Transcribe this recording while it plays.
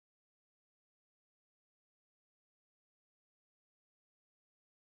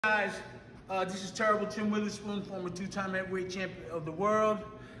guys? This is Terrible Tim Witherspoon, former two-time heavyweight champion of the world.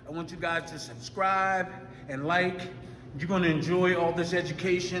 I want you guys to subscribe and like. You're going to enjoy all this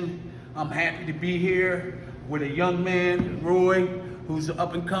education. I'm happy to be here with a young man, Roy, who's an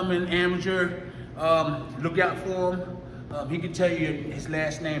up-and-coming amateur. Look out for him. He can tell you his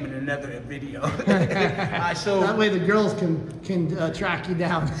last name in another video. So that way the girls can track you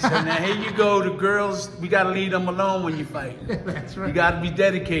down. So now here you go. The girls, we gotta leave them alone when you fight. That's right. You gotta be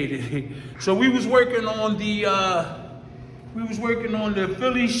dedicated. So we was working on the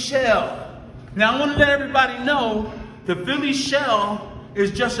Philly shell. Now I want to let everybody know the Philly shell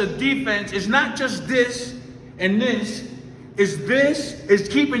is just a defense. It's not just this and this. It's this. It's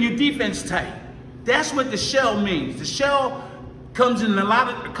keeping your defense tight. That's what the shell means. The shell comes in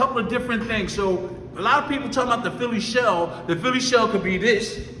a couple of different things. So a lot of people talk about the Philly shell. The Philly shell could be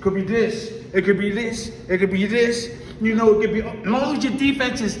this, could be this, it could be this, it could be this. You know, it could be, as long as your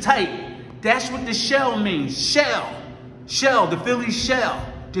defense is tight, that's what the shell means. Shell, the Philly shell.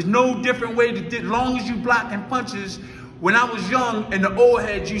 There's no different way to do it. As long as you blocking punches. When I was young and the old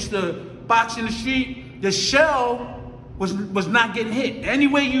heads used to box in the street, the shell was not getting hit. Any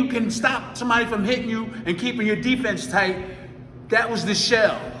way you can stop somebody from hitting you and keeping your defense tight, that was the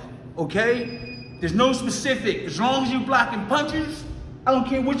shell, okay? There's no specific. As long as you're blocking punches, I don't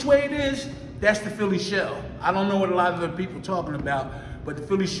care which way it is, that's the Philly shell. I don't know what a lot of other people are talking about, but the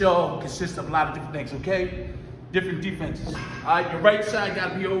Philly shell consists of a lot of different things, okay? Different defenses. All right, your right side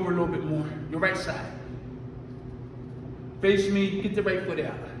gotta be over a little bit more. Your right side. Face me, get the right foot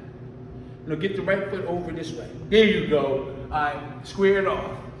out. No, get the right foot over this way. There you go. All right, square it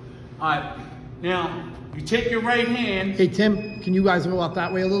off. All right, now you take your right hand. Hey Tim, can you guys go out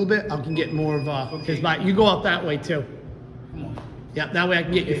that way a little bit? I can get more of his body. You go out that way too. Come on. Yeah, that way I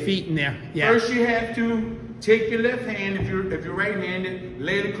can get your feet in there. Yeah. First, you have to take your left hand, if you're right-handed,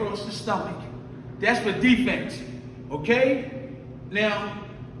 lay it across the stomach. That's for defense. Okay? Now,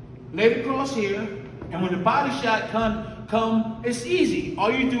 lay it across here, and when the body shot come, it's easy.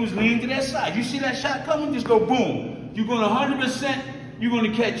 All you do is lean to that side. You see that shot coming, just go boom. You're going to 100%, you're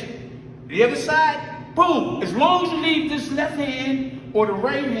going to catch it. The other side, boom. As long as you leave this left hand or the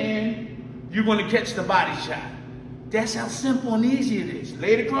right hand, you're going to catch the body shot. That's how simple and easy it is.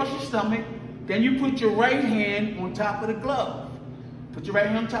 Lay it across your stomach, then you put your right hand on top of the glove. Put your right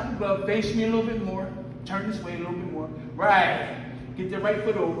hand on top of the glove, face me a little bit more, turn this way a little bit more. Right. Get the right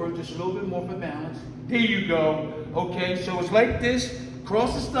foot over, just a little bit more for balance. There you go. Okay, so it's like this,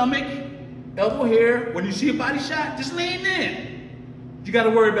 cross the stomach, elbow here. When you see a body shot, just lean in. You got to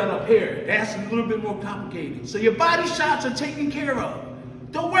worry about up here. That's a little bit more complicated. So your body shots are taken care of.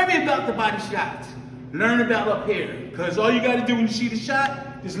 Don't worry about the body shots. Learn about up here. Because all you got to do when you see the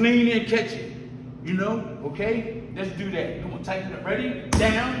shot, just lean in and catch it. You know? Okay? Let's do that. Come on, tighten it up. Ready?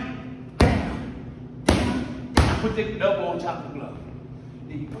 Down, down, down, down. Put the elbow on top of the glove.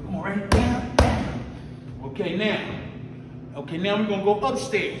 There you go. Come on, ready? Down, down. Okay, now we're gonna go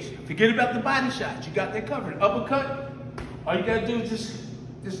upstairs. Forget about the body shots. You got that covered. Uppercut. All you gotta do is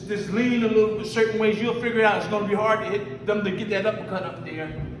just lean a little bit certain ways. You'll figure it out. It's gonna be hard to hit them to get that uppercut up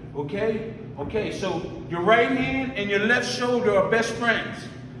there. Okay? Okay, so your right hand and your left shoulder are best friends.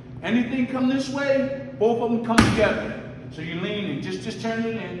 Anything come this way, both of them come together. So you lean in, just turn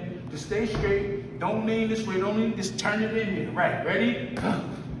it in, just stay straight. Don't lean this way, don't lean, just turn it in here. Right, ready?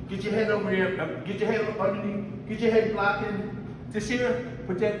 Get your head over here, get your head underneath, get your head blocking this here,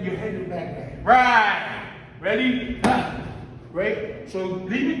 put that, your head in the back there. Right, ready? Right, so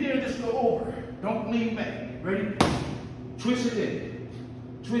leave it there, just go over. Don't lean back, ready? Twist it in,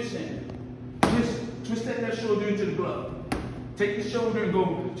 twist in, twist that left shoulder into the glove. Take the shoulder and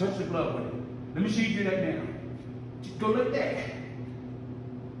go touch the glove with it. Let me see you do that now. Just go like that.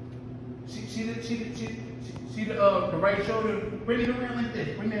 See the right shoulder? Bring it around like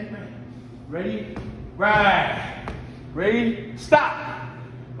this. Bring that around. Ready? Right. Ready? Stop.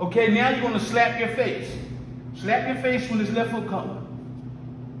 Okay, now you're going to slap your face. Slap your face when this left foot comes.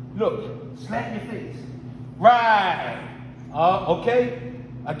 Look. Slap your face. Right. Okay.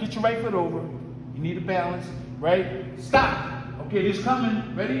 I'll get your right foot over. You need a balance. Right? Stop. Okay, this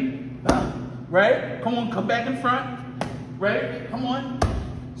coming. Ready? Right? Come on, come back in front. Right? Come on.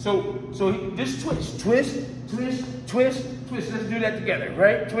 So this twist, twist, twist, twist, twist. Let's do that together,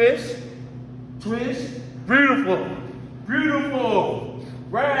 right? Twist, twist. Beautiful, beautiful.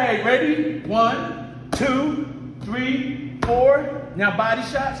 Right, ready? 1, 2, 3, 4. Now body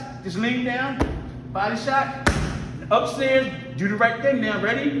shots. Just lean down. Body shot. Upstairs. Do the right thing now.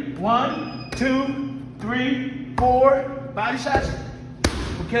 Ready? 1, 2, 3, 4. Body shots.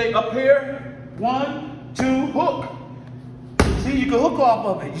 Okay, up here. 1, 2, hook. See See, you can hook off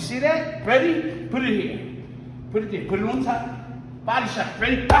of it. You see that? Ready? Put it here. Put it there. Put it on top. Body shot.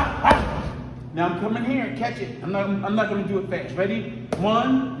 Ready? Now I'm coming here and catch it. I'm not gonna do it fast. Ready?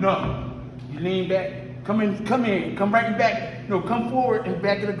 One, no. You lean back. Come in, come right back. No, come forward and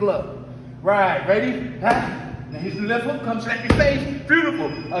back of the glove. Right, ready? Now here's the left hook, come slap your face. Beautiful.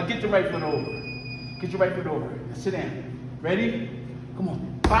 Get your right foot over. Get your right foot over. Now sit down. Ready? Come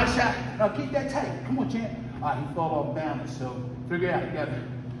on. Body shot. Now keep that tight. Come on, champ. He fall off balance, so figure it out. You got it.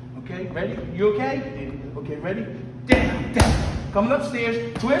 Okay, ready? You okay? Okay, ready? Down, down. Coming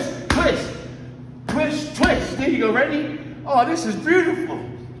upstairs. Twist, twist. Twist, twist. There you go. Ready? Oh, this is beautiful.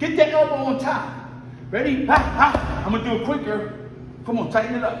 Get that elbow on top. Ready? I'm going to do it quicker. Come on,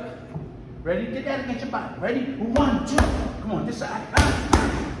 tighten it up. Ready? Get that against your body. Ready? 1, 2. Come on, this side.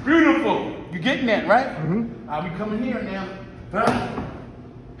 Beautiful. You getting that, right? Mm-hmm. I'll be coming here now.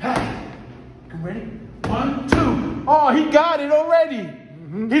 Come ready? 1, 2. Oh, he got it already.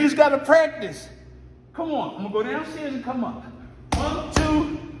 Mm-hmm. He just got to practice. Come on. I'm going to go downstairs and come up. 1,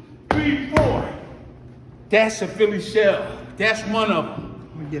 2, 3, 4. That's a Philly shell. That's one of them.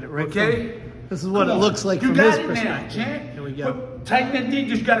 Let me get it right. Okay? This is what it looks like from his perspective. Now, here we go. Tighten that D,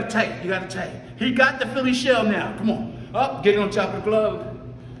 just gotta tighten. You gotta tighten. He got the Philly shell now. Come on. Up, get it on top of the glove.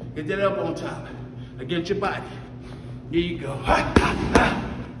 Get that elbow on top. Against your body. There you go.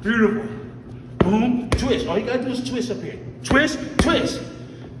 Beautiful. Boom. Twist. All you gotta do is twist up here. Twist, twist.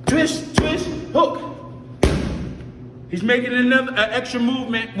 Twist, twist, hook. He's making another extra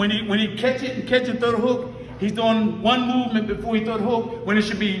movement when he catch it and throw the hook. He's doing one movement before he throw the hook when it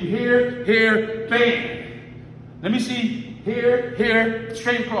should be here, here, bam. Let me see. Here, here,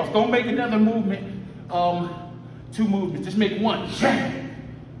 straight across. Don't make another movement. 2 movements. Just make one.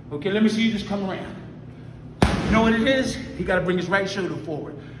 Okay, let me see you just come around. You know what it is? He got to bring his right shoulder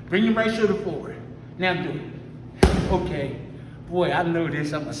forward. Bring your right shoulder forward. Now do it. Okay. Boy, I know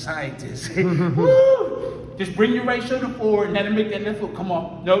this. I'm a scientist. Woo! Just bring your right shoulder forward and then make that left foot come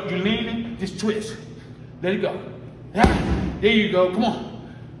off. No, you're leaning. Just twist. There you go. There you go. Come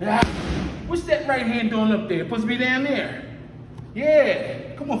on. What's that right hand doing up there? Supposed to be down there.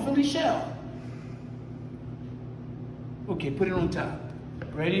 Yeah. Come on, Philly shell. Okay, put it on top.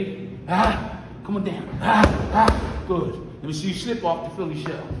 Ready? Come on down. Good. Let me see you slip off the Philly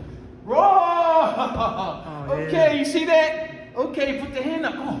shell. Roll. Oh, okay, yeah. You see that? Okay, put the hand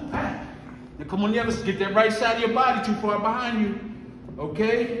up. Come on. Now come on the other side. Get that right side of your body too far behind you.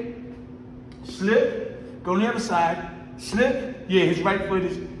 Okay. Slip. Go on the other side. Slip. Yeah, his right foot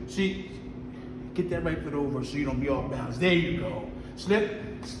is. See. Get that right foot over so you don't be off balance. There you go. Slip.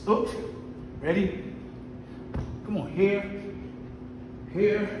 Oops. Ready? Come on. Here.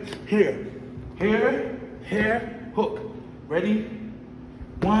 Here. Here. Here. Here. Hook. Ready?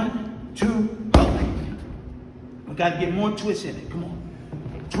 1, 2, hook. We got to get more twists in it. Come on.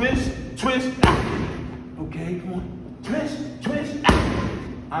 Twist. Twist. Okay. Come on. Twist. Twist.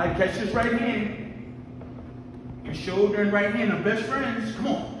 All right. Catch this right hand. Your shoulder and right hand are best friends. Come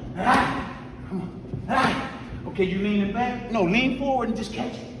on. Come on. Okay, you leaning back? No, lean forward and just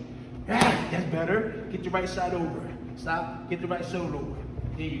catch it. That's better. Get your right side over. Stop. Get the right shoulder over.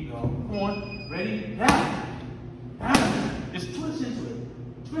 There you go. Come on. Ready? Just twist into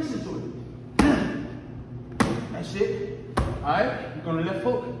it. Twist into it. That's it. All right. You're going to left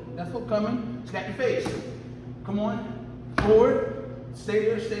hook. Left hook coming. Slap your face. Come on. Forward. Stay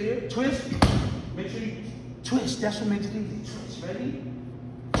there. Stay there. Twist. Make sure you twist. That's what makes it easy. Twist. Ready?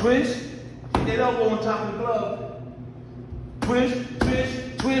 Twist. Get that elbow on top of the glove. Twist,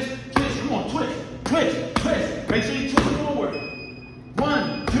 twist, twist, twist. Come on, twist, twist, twist. Make sure you twist forward.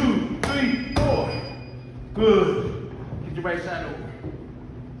 1, 2, 3, 4. Good. Get your right side over.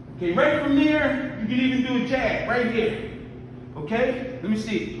 Okay, right from there, you can even do a jab right here. Okay? Let me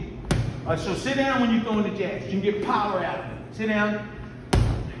see. All right, so sit down when you're throwing the jabs. You can get power out of it. Sit down.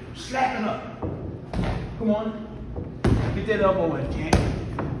 Slapping up. Come on. Get that elbow in, champ.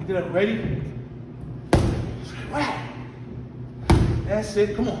 Get up, ready? Wow. That's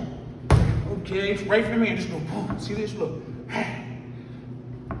it, come on. Okay, right from here, just go boom. See this, look.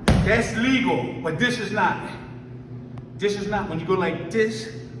 That's legal, but this is not. This is not when you go like this,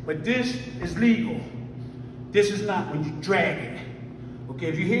 but this is legal. This is not when you drag it. Okay,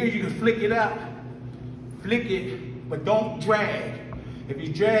 if you hear it, you can flick it out. Flick it, but don't drag. If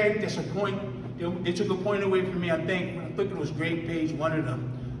you drag, that's a point. They took a point away from me, I think it was grade page 1 of them.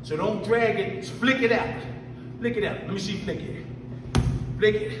 So don't drag it, just flick it out. Flick it out. Let me see you flick it.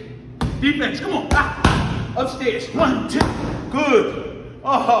 Flick it. Defense, come on. Upstairs. 1, 2. Good.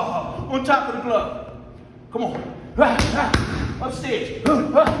 Oh, on top of the glove. Come on. Upstairs.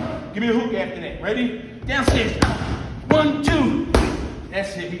 Give me a hook after that. Ready? Downstairs. 1, 2.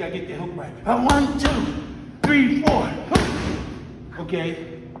 That's it. We gotta get the hook right. 1, 2, 3, 4.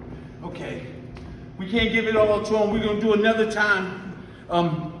 Okay. Okay. We can't give it all to him. We're gonna do another time.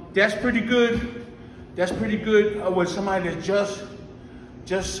 That's pretty good. That's pretty good with somebody that's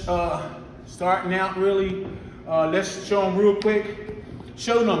just starting out really. Let's show them real quick.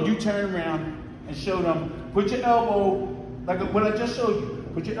 Show them. You turn around and show them. Put your elbow, like what I just showed you.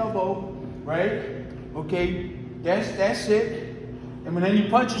 Put your elbow, right? Okay. That's it. And when any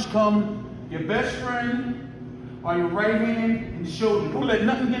punches come, your best friend or your right hand in the shoulder. Don't let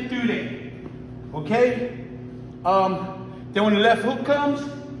nothing get through there. Okay? Then when the left hook comes,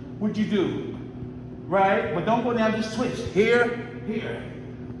 what you do? Right? But don't go down, just twist. Here, here.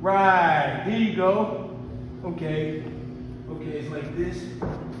 Right. There you go. Okay. Okay, it's like this.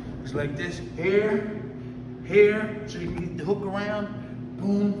 It's like this. Here, here. So you can get the hook around.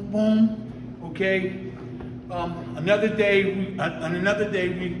 Boom, boom. Okay. Another day,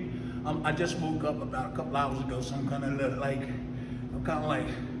 I just woke up about a couple hours ago, so I'm kind of like,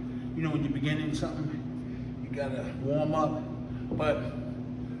 you know, when you're beginning something, you gotta warm up. But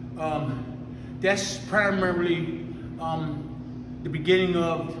that's primarily the beginning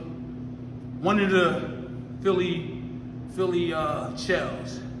of one of the Philly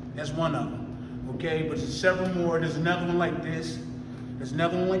shells. That's one of them. Okay, but there's several more. There's another one like this. There's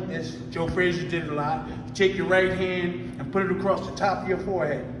another one like this. Joe Frazier did it a lot. You take your right hand and put it across the top of your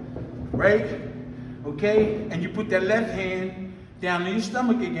forehead, right? Okay, and you put that left hand down in your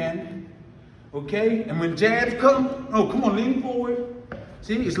stomach again, okay? And when jabs come, come on, lean forward.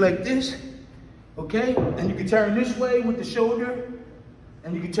 See, it's like this, okay? And you can turn this way with the shoulder,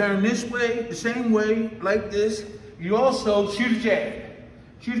 and you can turn this way, the same way, like this. You also shoot a jab.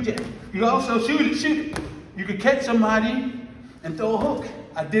 Shoot a jab. You also shoot it. You can catch somebody and throw a hook.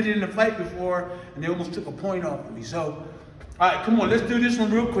 I did it in a fight before, and they almost took a point off of me. So, all right, come on, let's do this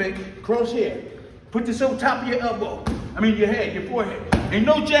one real quick. Cross here. Put this over top of your elbow. Your head, your forehead. Ain't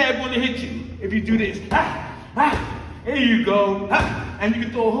no jab gonna hit you if you do this. Ha, ha. There you go. Ha. And you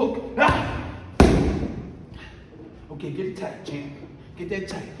can throw a hook. Ha. Okay, get it tight, champ. Get that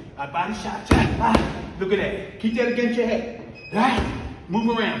tight. All right, body shot. Ha. Look at that. Keep that against your head. Ha.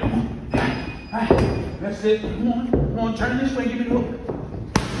 Move around. Ha. That's it. Come on, turn this way, give it a hook.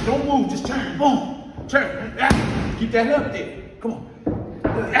 Don't move, just turn. Boom. Turn. Keep that up there. Come on.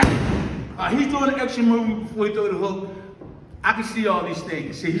 He's doing an extra move before he throw the hook. I can see all these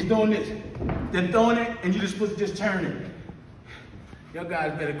things. See, he's doing this. Then throwing it, and you're supposed to just turn it. Y'all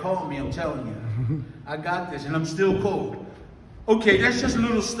guys better call me, I'm telling you. I got this, and I'm still cold. Okay, that's just a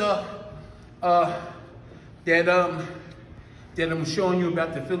little stuff that I'm showing you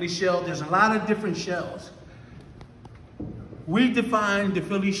about the Philly shell. There's a lot of different shells. We define the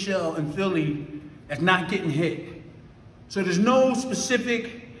Philly shell in Philly as not getting hit. So there's no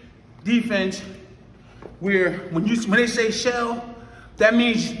specific defense where when they say shell, that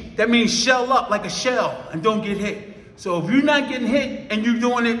means shell up like a shell and don't get hit. So if you're not getting hit and you're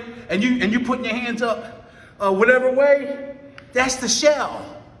doing it and you're putting your hands up whatever way, that's the shell.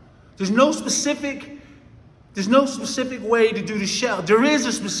 There's no specific way to do the shell. There is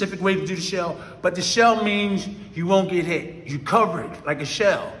a specific way to do the shell, but the shell means you won't get hit. You cover it like a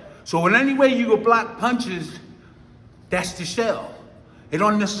shell. So in any way you go block punches, that's the shell. It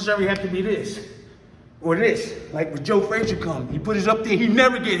don't necessarily have to be this or this. Like with Joe Frazier come, he put his up there, he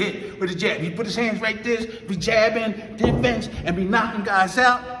never get hit with a jab. He put his hands right this, be jabbing, defense, and be knocking guys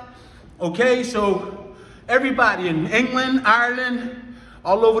out. Okay, so everybody in England, Ireland,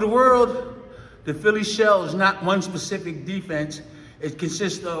 all over the world, the Philly shell is not one specific defense. It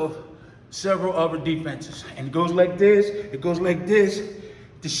consists of several other defenses. And it goes like this, it goes like this.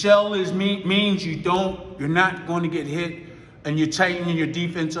 The shell means you're not going to get hit, and you're tightening your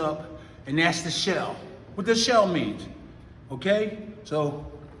defense up, and that's the shell. What the shell means, okay? So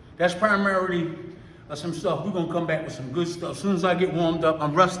that's primarily some stuff. We're gonna come back with some good stuff. As soon as I get warmed up,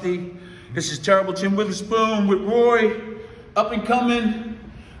 I'm rusty. This is Terrible Tim Witherspoon with Roy, up and coming,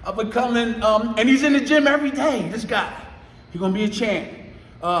 and he's in the gym every day, this guy. He's gonna be a champ.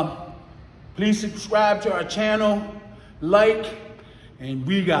 Please subscribe to our channel, like, and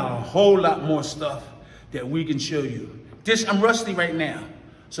we got a whole lot more stuff that we can show you. I'm rusty right now.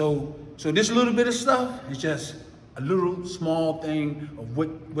 So this little bit of stuff is just a little small thing of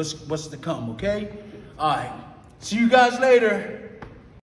what's to come, okay? All right, see you guys later.